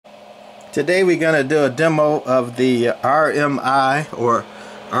Today we're going to do a demo of the RMI or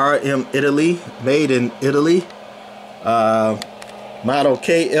RM Italy, made in Italy, model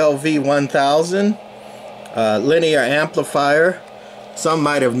KLV-1000 linear amplifier. Some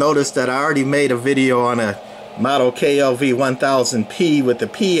might have noticed that I already made a video on a model KLV-1000P with the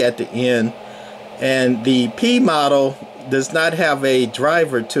P at the end, and the P model does not have a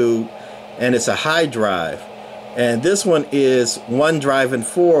driver tube and it's a high drive. And this one is 1 drive and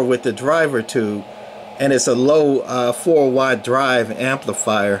 4 with the driver tube, and it's a low 4-watt drive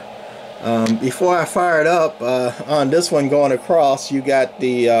amplifier. Before I fire it up, on this one going across, you got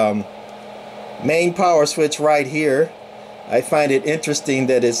the main power switch right here. I find it interesting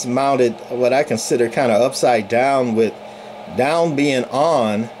that it's mounted what I consider kind of upside down, with down being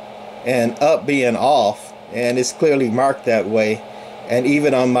on and up being off, and it's clearly marked that way. And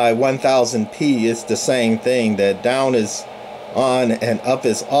even on my 1000P, it's the same thing, that down is on and up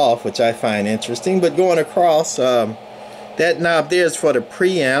is off, which I find interesting. But going across, that knob there is for the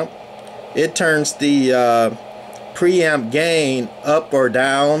preamp. It turns the preamp gain up or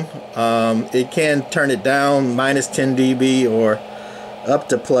down. It can turn it down minus 10 dB or up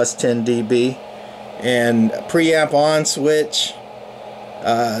to plus 10 dB. And preamp on switch,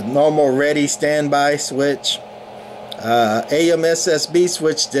 normal ready standby switch. AM SSB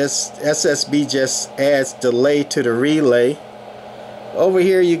switch, SSB just adds delay to the relay. Over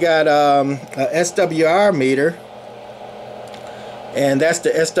here you got a SWR meter, and that's the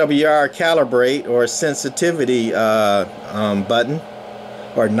SWR calibrate or sensitivity button,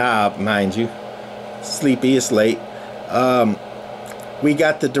 or knob, mind you. Sleepy, it's late. We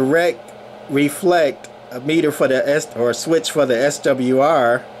got the direct reflect meter for the switch for the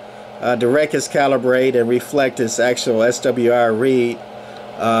SWR. Direct is calibrate and reflect is actual SWR read.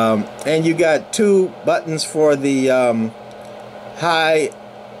 And you got 2 buttons for the high,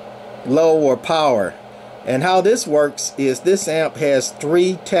 low, or power. And how this works is this amp has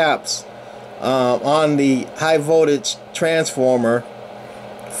 3 taps on the high voltage transformer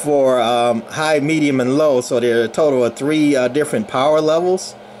for high, medium, and low. So there are a total of 3 different power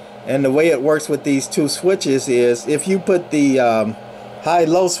levels. And the way it works with these 2 switches is, if you put the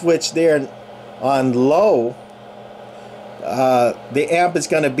high-low switch there on low, the amp is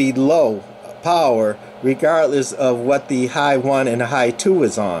going to be low power regardless of what the high 1 and the high 2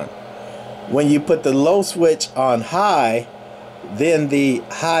 is on. When you put the low switch on high, then the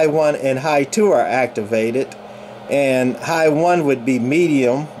high 1 and high 2 are activated, and high 1 would be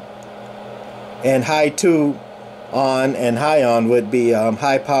medium, and high 2 on and high on would be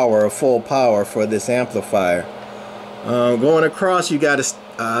high power or full power for this amplifier. Going across, you got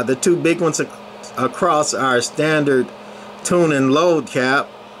the 2 big ones across are standard tune and load cap,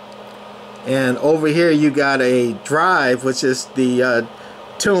 and over here you got a drive, which is the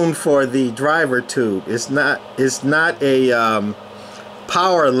tune for the driver tube. It's not a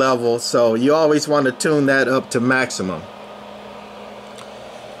power level, so you always want to tune that up to maximum.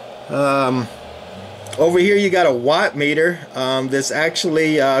 Over here you got a watt meter that's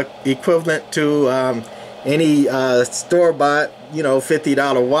actually equivalent to any store-bought,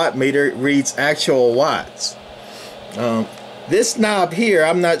 $50 watt meter. It reads actual watts. This knob here,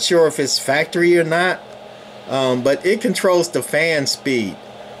 I'm not sure if it's factory or not, but it controls the fan speed.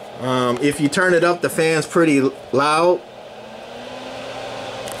 If you turn it up, the fan's pretty loud.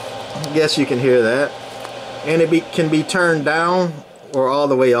 I guess you can hear that. And it can be turned down or all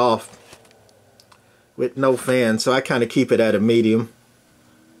the way off with no fan, so I kind of keep it at a medium.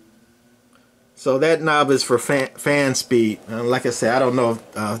 So that knob is for fan speed. Like I said, I don't know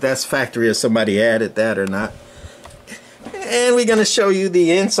if that's factory or somebody added that or not. And we're going to show you the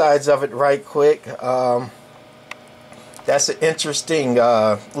insides of it right quick. That's an interesting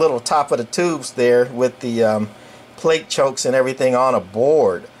little top of the tubes there with the plate chokes and everything on a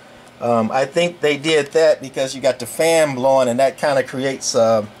board. I think they did that because you got the fan blowing, and that kind of creates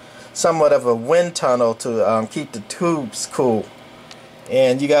somewhat of a wind tunnel to keep the tubes cool.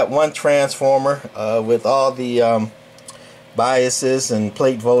 And you got 1 transformer with all the biases and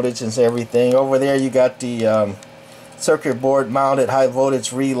plate voltage and everything. Over there you got the circuit board mounted high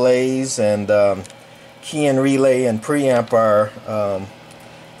voltage relays, and key-in relay and preamp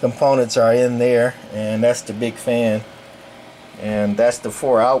components are in there, and that's the big fan. And that's the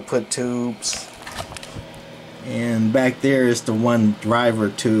 4 output tubes. And back there is the 1 driver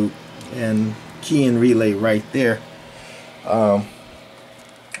tube and key-in relay right there.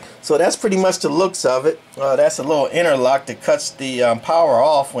 So that's pretty much the looks of it. That's a little interlock that cuts the power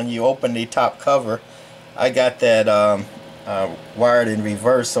off when you open the top cover. I got that wired in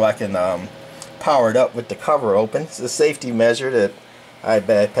reverse so I can power it up with the cover open. It's a safety measure that high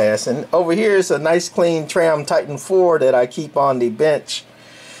bypass. And over here is a nice clean Tram Titan 4 that I keep on the bench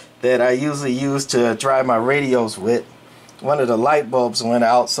that I usually use to drive my radios with. One of the light bulbs went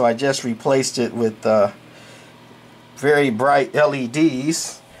out, so I just replaced it with very bright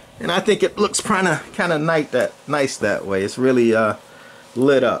LEDs, and I think it looks kind of nice that way. It's really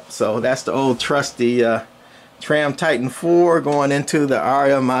lit up. So that's the old trusty Tram Titan 4 going into the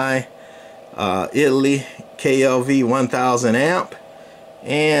RMI Italy KLV-1000 amp.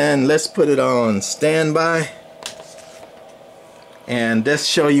 And let's put it on standby and just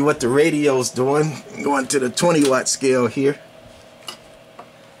show you what the radio's doing. Going to the 20 watt scale here.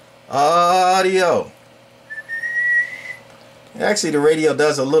 Audio. Actually, the radio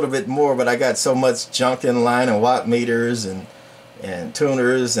does a little bit more, but I got so much junk in line, and watt meters and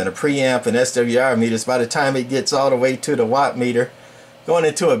tuners and a preamp and SWR meters. By the time it gets all the way to the watt meter, going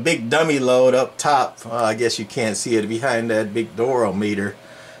into a big dummy load up top, I guess you can't see it behind that big Doro meter.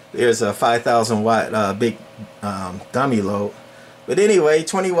 There's a 5,000 watt big dummy load. But anyway,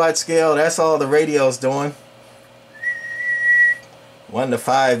 20 watt scale, that's all the radio's doing. 1 to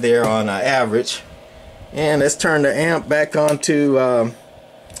 5 there on average. And let's turn the amp back on to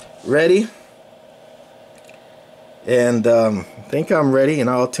ready. And I think I'm ready and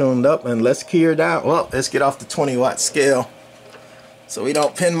all tuned up. And let's key her down. Well, let's get off the 20 watt scale so we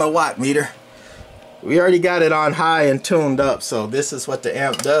don't pin my watt meter. We already got it on high and tuned up, so this is what the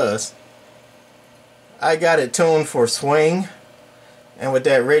amp does. I got it tuned for swing, and with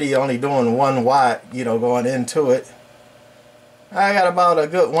that radio only doing 1 watt, you know, going into it, I got about a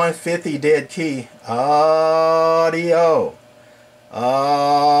good 150 dead key. Audio.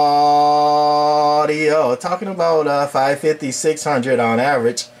 Audio. Talking about 550, 600 on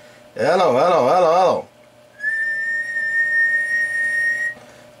average. Hello, hello, hello, hello.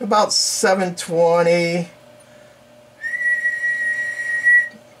 About 720.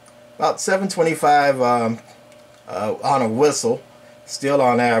 About 725 on a whistle. Still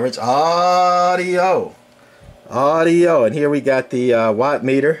on average. Audio. Audio. And here we got the watt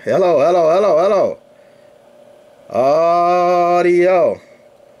meter. Hello, hello, hello, hello. Audio.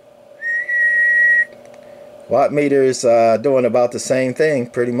 Watt meter is doing about the same thing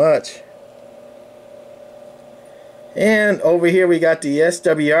pretty much. And over here we got the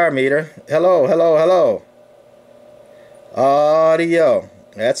SWR meter. Hello, hello, hello. Audio.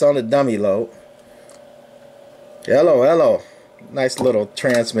 That's on the dummy load. Hello, hello. Nice little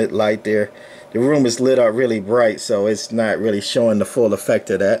transmit light there. The room is lit up really bright, so it's not really showing the full effect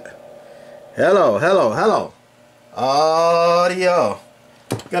of that. Hello, hello, hello. Audio.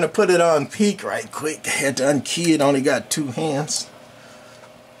 Gonna put it on peak right quick. Had to unkey it, only got 2 hands.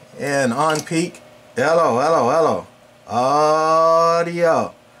 And on peak. Hello, hello, hello.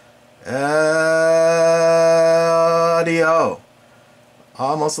 Audio. Audio.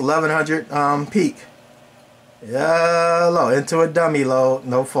 Almost 1100 peak. Hello, into a dummy load,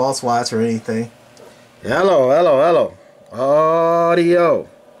 no false watts or anything. Hello, hello, hello. Audio.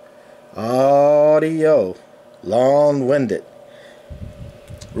 Audio. Long-winded.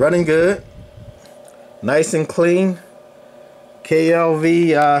 Running good. Nice and clean.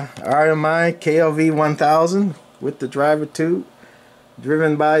 KLV RMI KLV-1000 with the driver tube.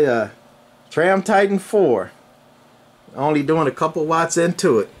 Driven by a Tram Titan 4. Only doing a couple watts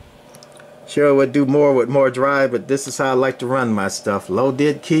into it. Sure it would do more with more drive, but this is how I like to run my stuff. Low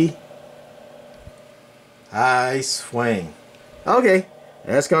dead key, high swing. Okay,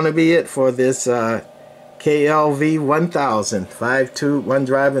 that's going to be it for this KLV-1000 5-tube 1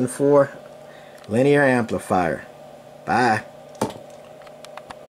 drive and 4 linear amplifier. Bye.